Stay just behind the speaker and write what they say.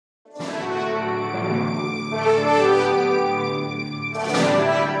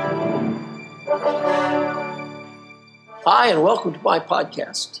Hi, and welcome to my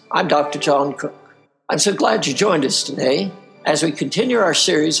podcast. I'm Dr. John Cook. I'm so glad you joined us today as we continue our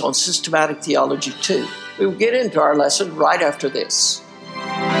series on Systematic Theology 2. We will get into our lesson right after this.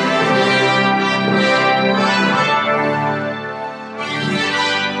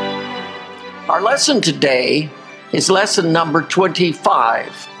 Our lesson today is lesson number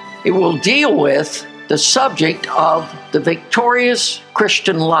 25. It will deal with the subject of the victorious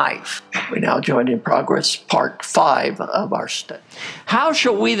Christian life. We now join in progress, part 5 of our study. How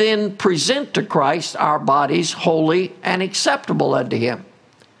shall we then present to Christ our bodies holy and acceptable unto Him?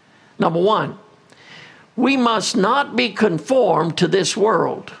 Number 1, we must not be conformed to this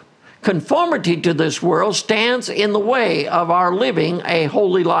world. Conformity to this world stands in the way of our living a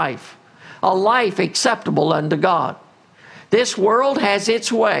holy life, a life acceptable unto God. This world has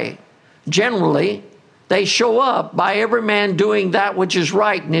its way. Generally, they show up by every man doing that which is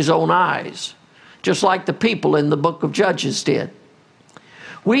right in his own eyes, just like the people in the book of Judges did.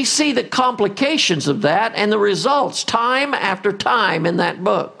 We see the complications of that and the results time after time in that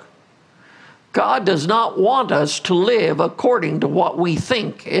book. God does not want us to live according to what we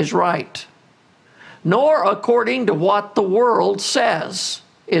think is right, nor according to what the world says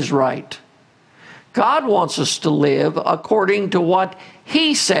is right. God wants us to live according to what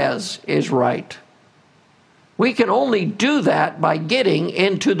He says is right. We can only do that by getting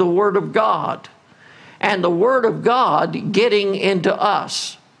into the Word of God, and the Word of God getting into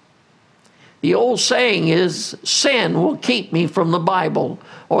us. The old saying is, sin will keep me from the Bible,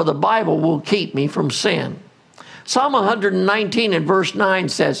 or the Bible will keep me from sin. Psalm 119 and verse 9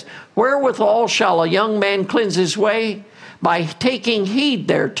 says, "Wherewithal shall a young man cleanse his way? By taking heed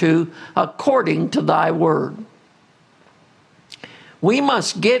thereto, according to thy word." We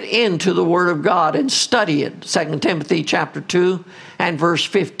must get into the Word of God and study it. 2 Timothy chapter 2 and verse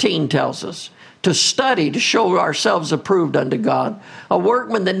 15 tells us to study, to show ourselves approved unto God, a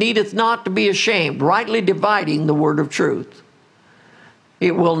workman that needeth not to be ashamed, rightly dividing the word of truth.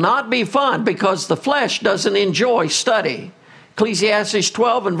 It will not be fun because the flesh doesn't enjoy study. Ecclesiastes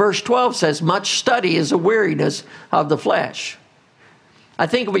 12 and verse 12 says, "Much study is a weariness of the flesh." I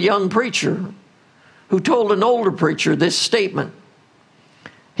think of a young preacher who told an older preacher this statement.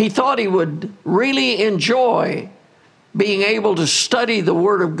 He thought he would really enjoy being able to study the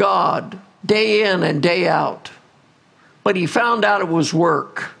Word of God day in and day out. But he found out it was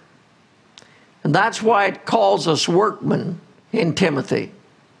work. And that's why it calls us workmen in Timothy.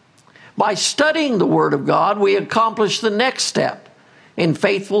 By studying the Word of God, we accomplish the next step in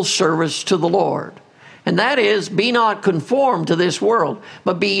faithful service to the Lord. And that is, be not conformed to this world,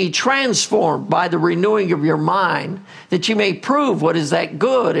 but be ye transformed by the renewing of your mind, that ye may prove what is that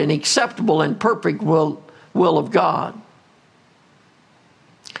good and acceptable and perfect will of God.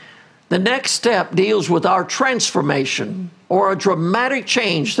 The next step deals with our transformation, or a dramatic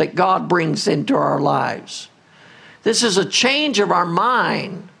change that God brings into our lives. This is a change of our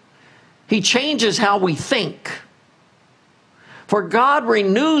mind. He changes how we think. For God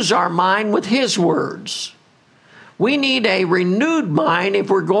renews our mind with His words. We need a renewed mind if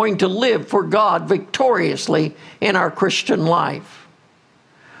we're going to live for God victoriously in our Christian life.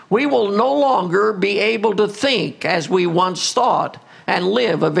 We will no longer be able to think as we once thought and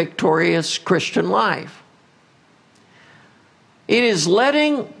live a victorious Christian life. It is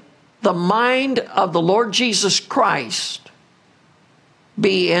letting the mind of the Lord Jesus Christ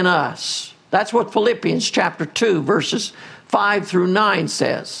be in us. That's what Philippians chapter 2 verses 5 through 9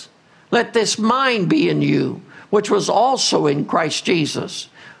 says. "Let this mind be in you, which was also in Christ Jesus,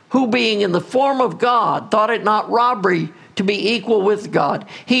 who being in the form of God, thought it not robbery to be equal with God."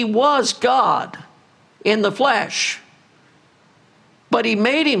 He was God in the flesh, but He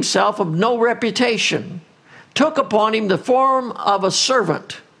made Himself of no reputation, took upon Him the form of a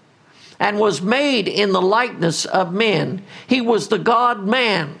servant, and was made in the likeness of men. He was the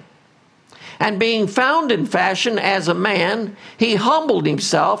God-man. And being found in fashion as a man, He humbled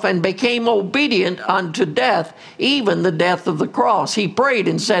Himself and became obedient unto death, even the death of the cross. He prayed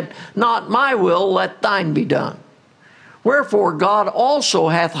and said, "Not my will, let thine be done." Wherefore God also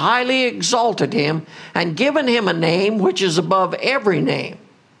hath highly exalted Him, and given Him a name which is above every name.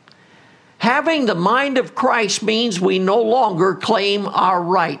 Having the mind of Christ means we no longer claim our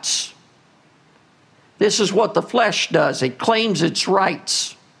rights. This is what the flesh does. It claims its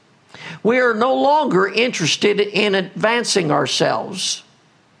rights. We are no longer interested in advancing ourselves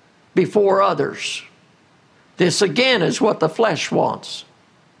before others. This again is what the flesh wants.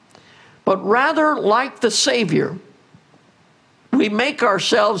 But rather, like the Savior, we make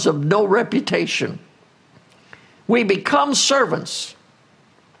ourselves of no reputation. We become servants.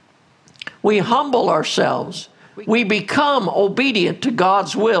 We humble ourselves. we become obedient to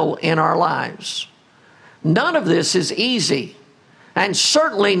God's will in our lives. None of this is easy, and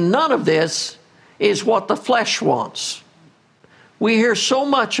certainly none of this is what the flesh wants. We hear so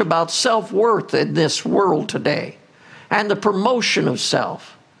much about self-worth in this world today and the promotion of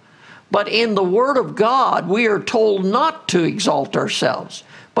self. But in the Word of God, we are told not to exalt ourselves,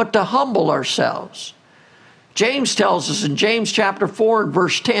 but to humble ourselves. James tells us in James chapter 4 and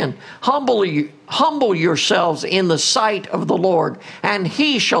verse 10, humble yourselves in the sight of the Lord, and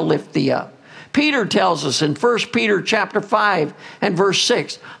he shall lift thee up. Peter tells us in 1 Peter chapter 5 and verse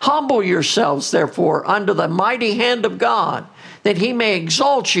 6, humble yourselves therefore under the mighty hand of God, that he may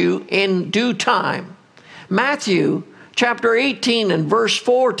exalt you in due time. Matthew chapter 18 and verse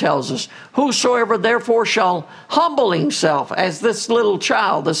 4 tells us, whosoever therefore shall humble himself as this little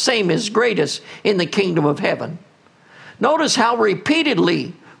child, the same is greatest in the kingdom of heaven. Notice how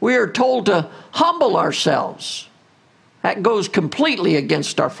repeatedly we are told to humble ourselves. That goes completely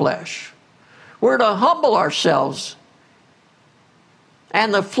against our flesh. We're to humble ourselves.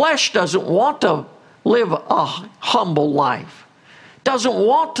 And the flesh doesn't want to live a humble life. Doesn't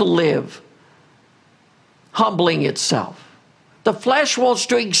want to live humbling itself. The flesh wants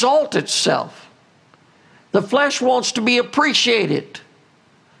to exalt itself. The flesh wants to be appreciated.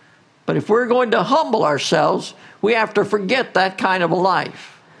 But if we're going to humble ourselves, we have to forget that kind of a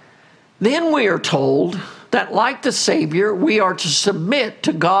life. Then we are told that, like the Savior, we are to submit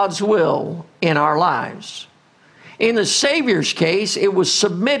to God's will in our lives. In the Savior's case, it was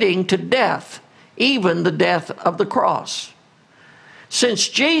submitting to death, even the death of the cross. Since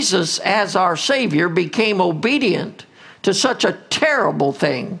Jesus, as our Savior, became obedient to such a terrible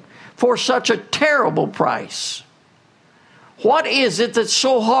thing for such a terrible price, what is it that's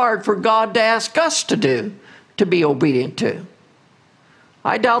so hard for God to ask us to do, to be obedient to?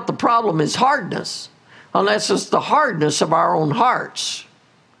 I doubt the problem is hardness, unless it's the hardness of our own hearts.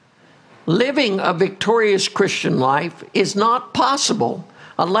 Living a victorious Christian life is not possible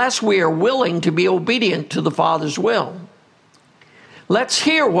unless we are willing to be obedient to the Father's will. Let's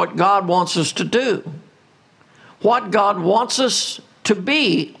hear what God wants us to do, what God wants us to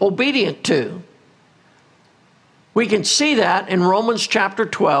be obedient to. We can see that in Romans chapter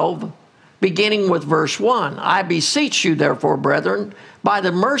 12, beginning with verse 1. I beseech you, therefore, brethren, by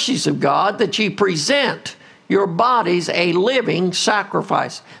the mercies of God, that ye present your bodies a living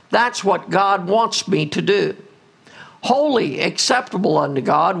sacrifice. That's what God wants me to do. Holy, acceptable unto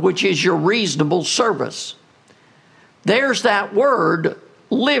God, which is your reasonable service. There's that word,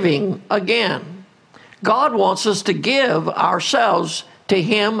 living, again. God wants us to give ourselves to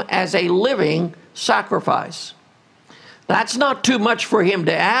him as a living sacrifice. That's not too much for him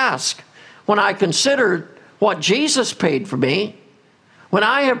to ask when I consider what Jesus paid for me. When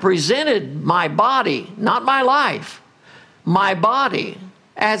I have presented my body, not my life, my body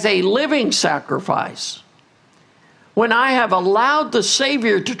as a living sacrifice. When I have allowed the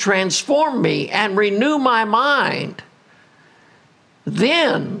Savior to transform me and renew my mind,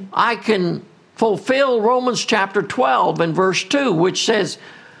 then I can fulfill Romans chapter 12 and verse 2, which says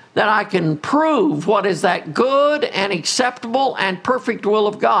that I can prove what is that good and acceptable and perfect will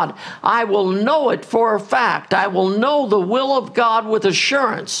of God. I will know it for a fact. I will know the will of God with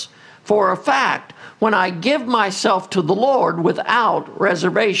assurance for a fact when I give myself to the Lord without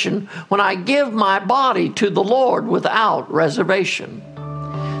reservation, when I give my body to the Lord without reservation.